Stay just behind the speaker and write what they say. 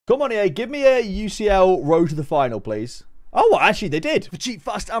Come on, EA. Give me a UCL road to the final, please. Oh, well, actually, they did. For cheap,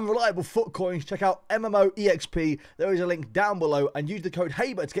 fast, and reliable foot coins, check out MMOEXP. There is a link down below, and use the code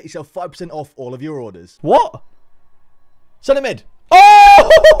HABER to get yourself 5% off all of your orders. What? Send it mid. Oh!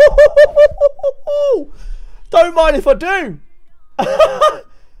 Don't mind if I do.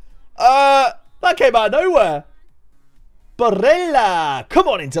 That came out of nowhere. Barella. Come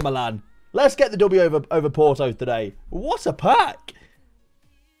on, Inter Milan. Let's get the W over Porto today. What a pack.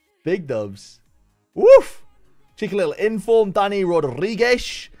 Big dubs. Woof. Cheeky little inform. Danny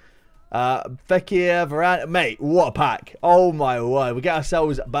Rodriguez. Fekir, Varane. Mate, what a pack. Oh my word. We get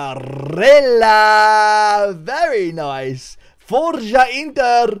ourselves Barella. Very nice. Forza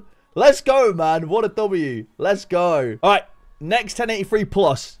Inter. Let's go, man. What a W. Let's go. All right. Next 1083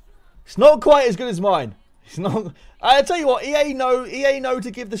 plus. It's not quite as good as mine. It's not. I tell you what, EA know to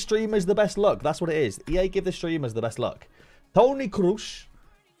give the streamers the best luck. That's what it is. EA give the streamers the best luck. Tony Cruz.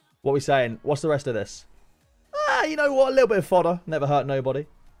 What are we saying? What's the rest of this? You know what? A little bit of fodder. Never hurt nobody.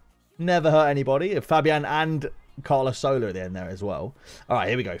 Never hurt anybody. Fabian and Carlos Soler at the end there as well. All right,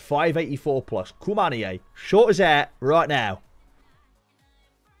 here we go. 584 plus. Come on, EA. Short as air right now.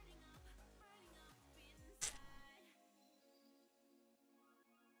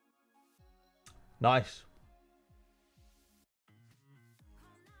 Nice.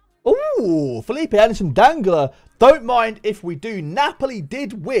 Ooh, Felipe Anderson Dangler. Don't mind if we do. Napoli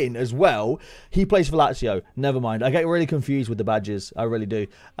did win as well. He plays for Lazio. Never mind. I get really confused with the badges. I really do.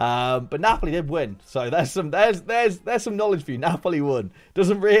 But Napoli did win. So there's some knowledge for you. Napoli won.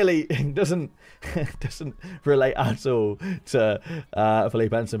 Doesn't relate at all to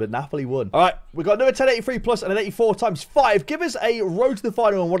Felipe Anderson, but Napoli won. All right, we've got another 1083 plus and an 84 times 5. Give us a road to the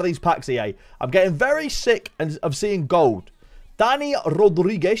final on one of these packs, EA. I'm getting very sick of seeing gold. Danny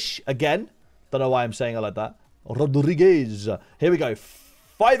Rodriguez again. Don't know why I'm saying it like that. Rodriguez. Here we go.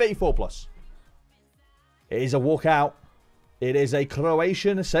 584 plus. It is a walkout. It is a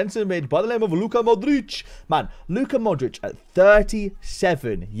Croatian centre mid by the name of Luka Modric. Man, Luka Modric at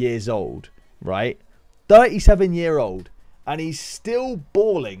 37 years old, right? 37-year-old. And he's still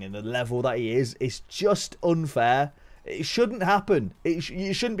balling in the level that he is. It's just unfair. It shouldn't happen. It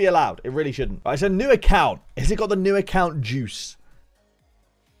shouldn't be allowed. It really shouldn't. Right, it's a new account. Has it got the new account juice?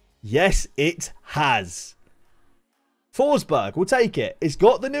 Yes, it has. Forsberg, we'll take it. It's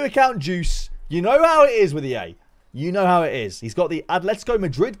got the new account juice. You know how it is with EA. You know how it is. He's got the Atletico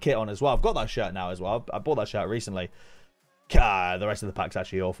Madrid kit on as well. I've got that shirt now as well. I bought that shirt recently. The rest of the pack's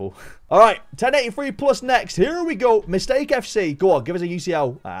actually awful. All right, 1083 plus next. Here we go. Mistake FC. Go on, give us a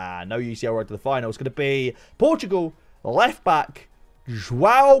UCL. No UCL right to the final. It's going to be Portugal, left back,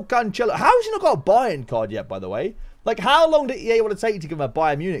 João Cancelo. How has he not got a Bayern card yet, by the way? Like, how long did EA want to take to give him a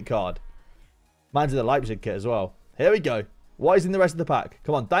Bayern Munich card? Man's in the Leipzig kit as well. Here we go. What is in the rest of the pack?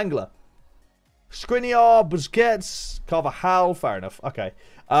 Come on, Dangler. Skriniar, Busquets, Carvajal. Fair enough. Okay.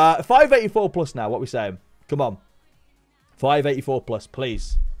 584 plus now. What are we saying? Come on. 584 plus,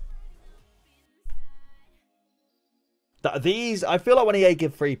 please. These, I feel like when EA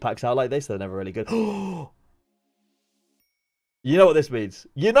give free packs out like this, they're never really good. You know what this means?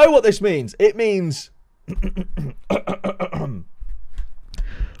 You know what this means? It means...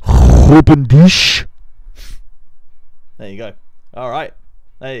 Hopendish. There you go. All right.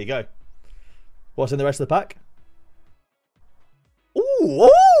 There you go. What's in the rest of the pack? Ooh.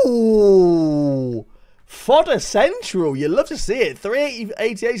 Ooh. Fodder Central. You love to see it.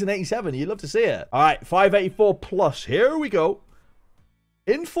 388 and 87. You love to see it. All right. 584 plus. Here we go.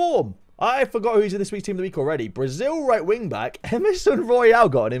 In form. I forgot who's in this week's Team of the Week already. Brazil right wing back. Emerson Royale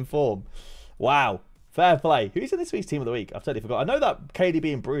got an inform. Wow. Fair play. Who's in this week's Team of the Week? I've totally forgot. I know that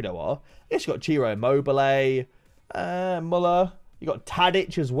KDB and Bruno are. I guess you got Ciro Immobile. Muller. You got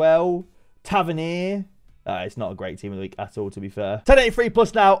Tadic as well. Tavernier. It's not a great Team of the Week at all, to be fair. 1083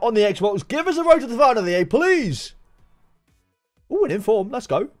 plus now on the Xbox. Give us a road to the final of the A, please. Ooh, an inform. Let's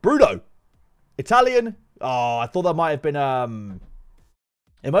go. Bruno. Italian. Oh, I thought that might have been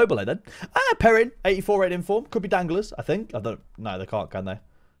Immobile then. Perrin. 84 rated inform. Could be Danglers, I think. I don't. No, they can't, can they?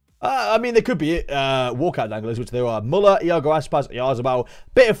 I mean, there could be walkout Danglers, which there are. Muller, Iago Aspas, Yarzabal.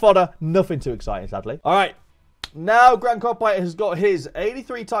 Bit of fodder. Nothing too exciting, sadly. All right. Now, Grand Copite has got his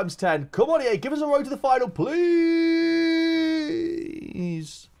 83 times 10. Come on, EA. Give us a road to the final, please.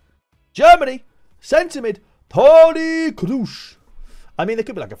 Germany. Centre mid. Tony Cruz. I mean, there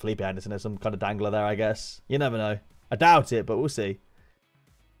could be like a Felipe Anderson or some kind of dangler there, I guess. You never know. I doubt it, but we'll see.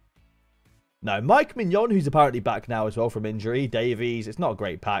 No, Mike Mignon, who's apparently back now as well from injury. Davies. It's not a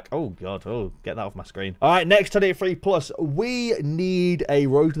great pack. Oh, God. Oh, get that off my screen. All right, next 1083 plus. We need a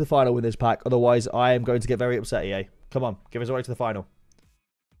road to the final with this pack. Otherwise, I am going to get very upset, EA. Come on. Give us a road to the final.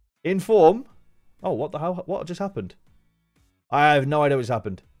 In form. Oh, what the hell? What just happened? I have no idea what just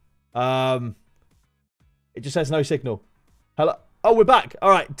happened. It just says no signal. Hello? Oh, we're back. All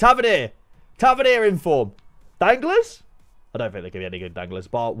right, Tavernier. Tavernier in form. Danglers? I don't think they can be any good danglers.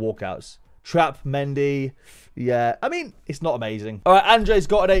 Bar walkouts. Trap, Mendy. Yeah, I mean, it's not amazing. All right, Andre's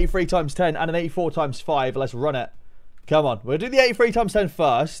got an 83 times 10 and an 84 times 5. Let's run it. Come on. We'll do the 83 times 10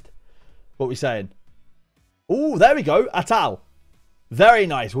 first. What are we saying? Oh, there we go. Atal. Very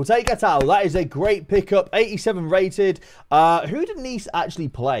nice. We'll take Atal. That is a great pickup. 87 rated. Who did Nice actually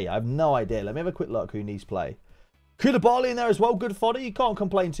play? I have no idea. Let me have a quick look who Nice play. Koulibaly in there as well. Good fodder. You can't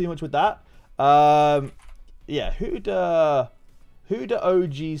complain too much with that. Yeah, who do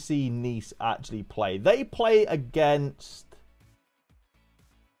OGC Nice actually play? They play against...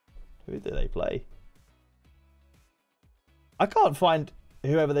 Who do they play? I can't find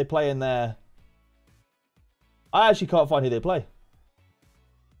whoever they play in there. I actually can't find who they play.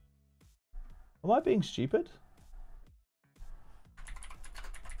 Am I being stupid?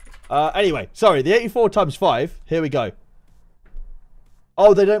 Anyway, sorry. The 84 times 5. Here we go.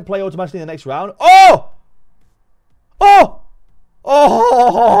 Oh, they don't play automatically in the next round. Oh! Oh!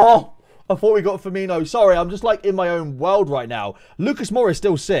 Oh! I thought we got Firmino. Sorry, I'm just like in my own world right now. Lucas Moura is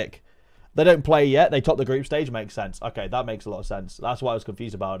still sick. They don't play yet. They top the group stage. Makes sense. Okay, that makes a lot of sense. That's why I was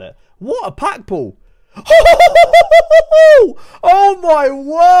confused about it. What a pack pull. Oh my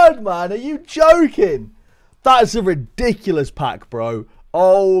word, man. Are you joking? That's a ridiculous pack, bro.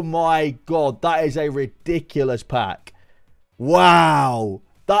 Oh my god. That is a ridiculous pack. Wow.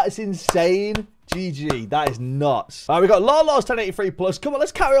 That's insane. GG. That is nuts. All right, we got Lala's 1083 plus. Come on,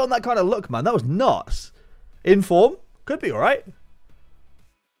 let's carry on that kind of look, man. That was nuts. In form. Could be all right.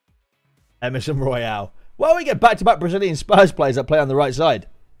 Emerson Royale. Well, we get back-to-back Brazilian Spurs players that play on the right side.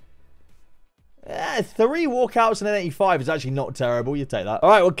 3 walkouts and an 85 is actually not terrible. You take that. All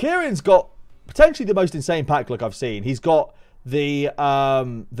right, well, Kieran's got potentially the most insane pack look I've seen. He's got the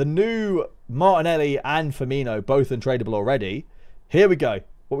new Martinelli and Firmino, both untradeable already. Here we go.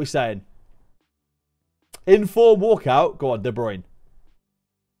 What are we saying? In form walkout. Go on, De Bruyne.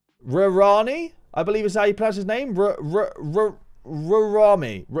 Rarani, I believe is how you pronounce his name.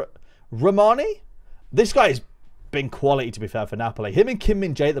 Romani? This guy's been quality, to be fair, for Napoli. Him and Kim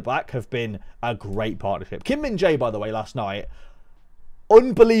Min-jae at the back have been a great partnership. Kim Min-jae, by the way, last night,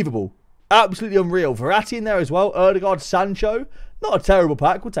 unbelievable. Absolutely unreal. Verratti in there as well. Erdegaard, Sancho. Not a terrible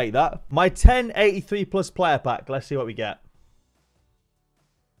pack. We'll take that. My 1083 plus player pack. Let's see what we get.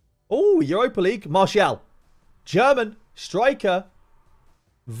 Oh, Europa League. Martial. German. Striker.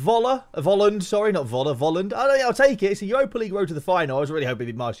 Volland. Sorry, not Voller. Volland. I don't know. I'll take it. It's a Europa League road to the final. I was really hoping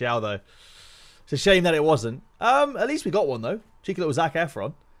it'd be Martial, though. It's a shame that it wasn't. At least we got one, though. Cheeky little Zac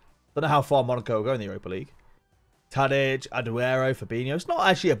Efron. Don't know how far Monaco will go in the Europa League. Tadic, Aguero, Fabinho. It's not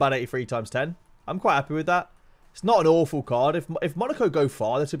actually a bad 83 times 10. I'm quite happy with that. It's not an awful card. If Monaco go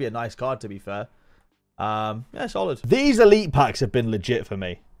far, this would be a nice card, to be fair. Yeah, solid. These elite packs have been legit for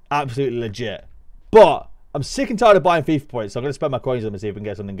me. Absolutely legit. But I'm sick and tired of buying FIFA points, so I'm going to spend my coins on them and see if we can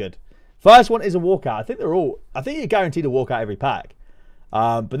get something good. First one is a walkout. I think you're guaranteed a walkout every pack.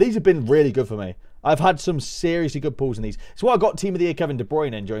 But these have been really good for me. I've had some seriously good pulls in these. It's why I got Team of the Year Kevin De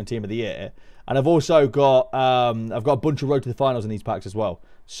Bruyne in during Team of the Year. And I've also got I've got a bunch of road to the finals in these packs as well.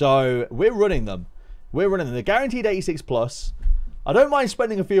 So we're running them. We're running them. They're guaranteed 86 plus. I don't mind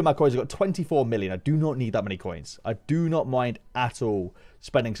spending a few of my coins. I've got 24 million. I do not need that many coins. I do not mind at all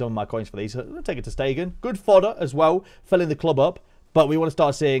spending some of my coins for these. So I'll take it to Stegen. Good fodder as well. Filling the club up. But we want to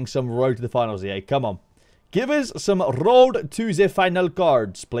start seeing some road to the finals here. Come on. Give us some road to the final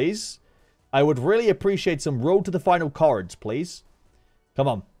cards, please. I would really appreciate some road to the final cards, please. Come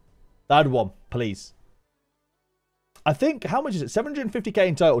on. Add one, please. I think, how much is it? 750k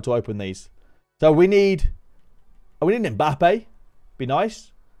in total to open these. So we need Mbappe. Be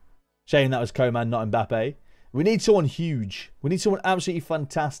nice. Shame that was Coman, not Mbappe. We need someone huge. We need someone absolutely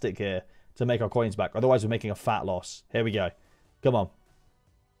fantastic here to make our coins back. Otherwise, we're making a fat loss. Here we go. Come on.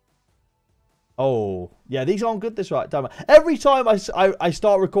 Oh, yeah, these aren't good this right time. Every time I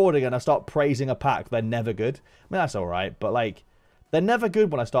start recording and I start praising a pack, they're never good. I mean, that's all right, but, like, they're never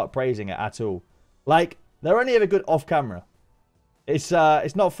good when I start praising it at all. Like, they're only ever good off camera. It's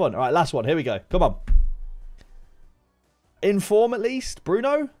not fun. All right, last one. Here we go. Come on. In form, at least.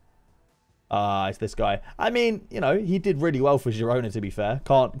 Bruno? It's this guy. I mean, you know, he did really well for Girona, to be fair.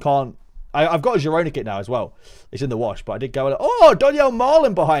 I've got a Girona kit now as well. It's in the wash, but I did go... Oh, Daniel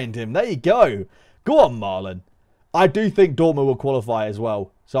Marlin behind him. There you go. Go on, Marlin. I do think Dortmund will qualify as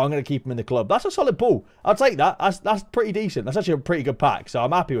well. So I'm going to keep him in the club. That's a solid pull. I'll take that. That's pretty decent. That's actually a pretty good pack. So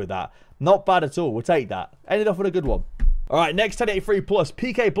I'm happy with that. Not bad at all. We'll take that. Ended off with a good one. All right, next 1083 plus.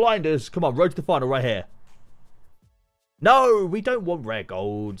 PK Blinders. Come on, road to the final right here. No, we don't want rare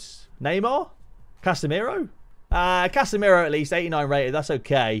golds. Neymar? Casemiro? Casemiro at least, 89 rated. That's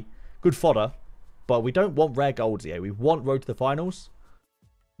okay. Good fodder. But we don't want rare golds here. We want road to the finals.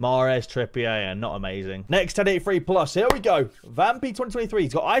 Mahrez, Trippier, yeah, not amazing. Next 1083 plus. Here we go. Vampy 2023.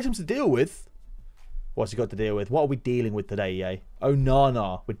 He's got items to deal with. What's he got to deal with? What are we dealing with today, yay?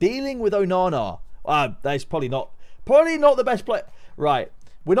 Onana. We're dealing with Onana. That's probably not the best play. Right.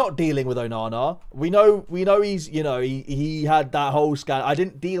 We're not dealing with Onana. We know he's, you know, he had that whole scan. I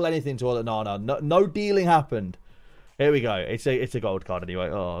didn't deal anything to Onana. No dealing happened. Here we go. It's a gold card anyway.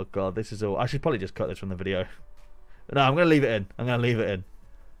 Oh god, this is all. I should probably just cut this from the video. No, I'm gonna leave it in.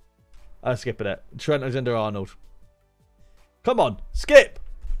 I'm skipping it. Trent Alexander-Arnold. Come on, skip.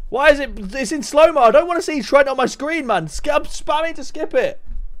 Why is it? It's in slow-mo. I don't want to see Trent on my screen, man. I'm spamming to skip it.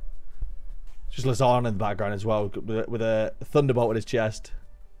 Just Lazarne in the background as well, with a thunderbolt in his chest.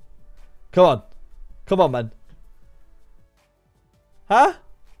 Come on. Come on, man. Huh?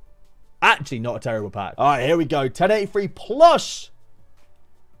 Actually, not a terrible pack. All right, here we go. 1083 plus.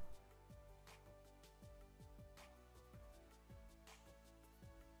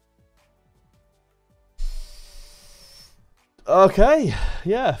 Okay.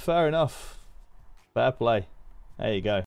 Yeah, fair enough. Fair play. There you go.